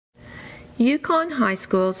Yukon High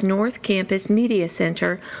School's North Campus Media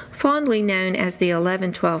Center, fondly known as the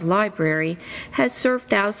 1112 Library, has served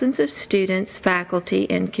thousands of students, faculty,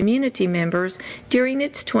 and community members during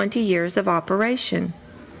its 20 years of operation.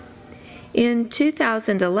 In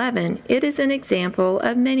 2011, it is an example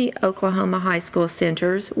of many Oklahoma high school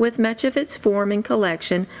centers with much of its form and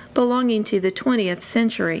collection belonging to the 20th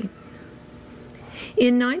century.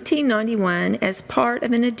 In 1991, as part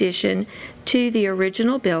of an addition to the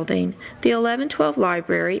original building, the 1112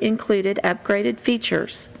 Library included upgraded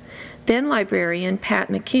features. Then librarian Pat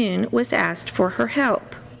McCune was asked for her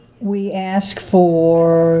help. We asked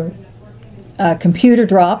for computer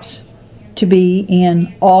drops to be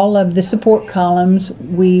in all of the support columns.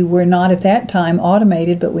 We were not at that time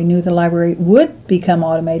automated, but we knew the library would become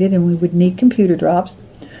automated and we would need computer drops.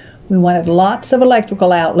 We wanted lots of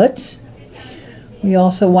electrical outlets. We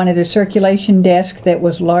also wanted a circulation desk that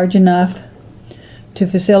was large enough to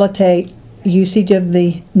facilitate usage of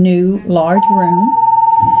the new large room.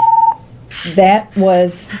 That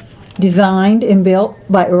was designed and built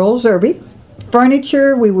by Earl Zerby.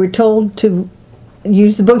 Furniture, we were told to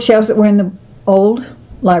use the bookshelves that were in the old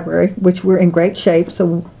library, which were in great shape,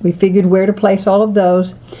 so we figured where to place all of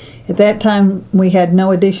those. At that time, we had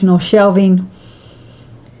no additional shelving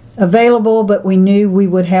available, but we knew we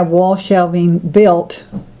would have wall shelving built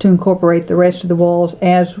to incorporate the rest of the walls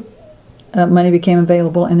as money became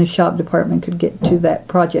available and the shop department could get to that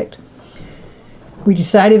project. We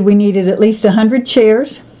decided we needed at least 100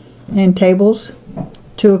 chairs and tables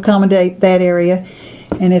to accommodate that area,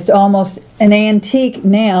 and it's almost an antique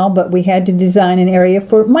now, but we had to design an area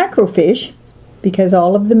for microfiche because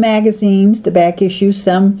all of the magazines, the back issues,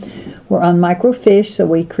 some were on microfiche, so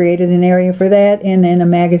we created an area for that, and then a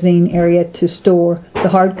magazine area to store the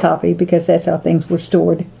hard copy because that's how things were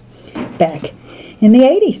stored back in the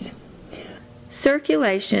 80s.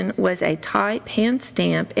 Circulation was a type, hand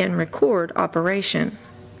stamp, and record operation.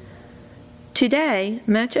 Today,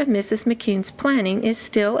 much of Mrs. McCune's planning is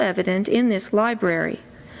still evident in this library.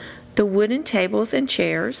 The wooden tables and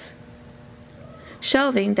chairs,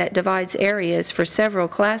 shelving that divides areas for several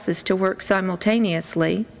classes to work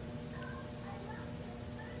simultaneously,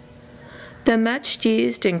 the much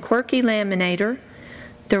used and quirky laminator,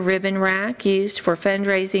 the ribbon rack used for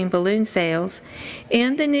fundraising balloon sales,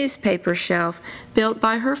 and the newspaper shelf built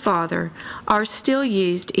by her father are still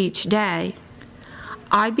used each day.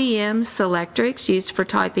 IBM Selectrics used for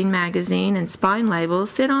typing magazine and spine labels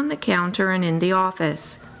sit on the counter and in the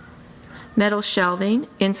office. Metal shelving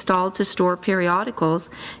installed to store periodicals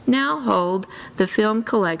now hold the film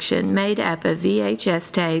collection made up of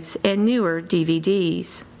VHS tapes and newer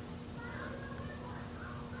DVDs.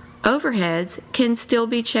 Overheads can still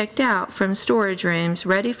be checked out from storage rooms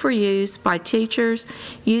ready for use by teachers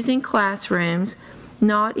using classrooms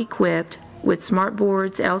not equipped with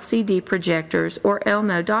smartboards, LCD projectors, or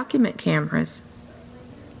Elmo document cameras.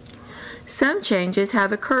 Some changes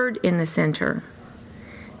have occurred in the center.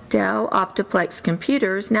 Dell Optiplex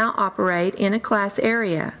computers now operate in a class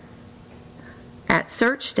area, at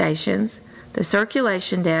search stations, the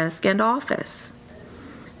circulation desk, and office.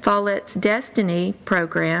 Follett's Destiny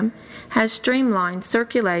program has streamlined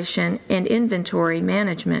circulation and inventory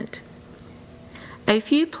management. A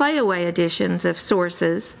few playaway editions of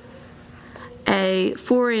sources, a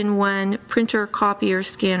 4-in-1 printer, copier,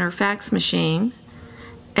 scanner, fax machine,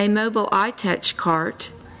 a mobile iTouch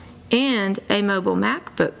cart, and a mobile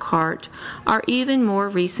MacBook cart are even more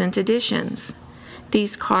recent additions.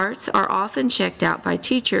 These carts are often checked out by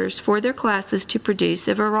teachers for their classes to produce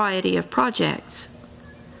a variety of projects.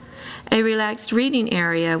 A relaxed reading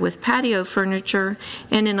area with patio furniture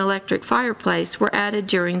and an electric fireplace were added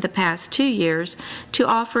during the past 2 years to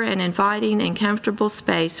offer an inviting and comfortable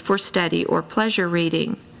space for study or pleasure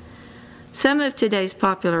reading. Some of today's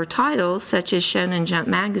popular titles, such as Shonen Jump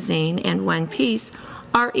magazine and One Piece,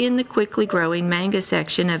 are in the quickly growing manga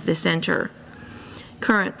section of the center.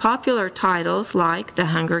 Current popular titles like The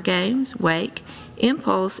Hunger Games, Wake,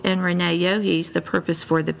 Impulse, and Renee Yohe's The Purpose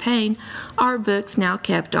for the Pain are books now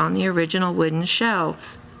kept on the original wooden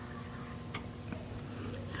shelves.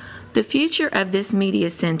 The future of this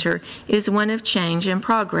media center is one of change and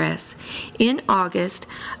progress. In August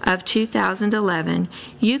of 2011,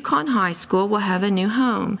 Yukon High School will have a new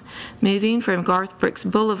home, moving from Garth Brooks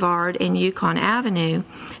Boulevard and Yukon Avenue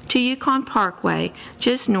to Yukon Parkway,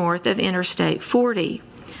 just north of Interstate 40.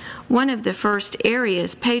 One of the first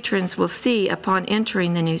areas patrons will see upon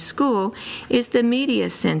entering the new school is the Media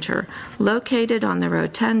Center, located on the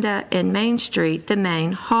Rotunda and Main Street, the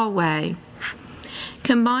main hallway.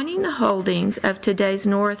 Combining the holdings of today's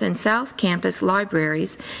North and South Campus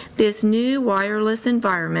libraries, this new wireless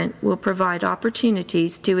environment will provide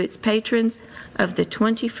opportunities to its patrons of the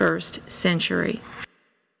 21st century.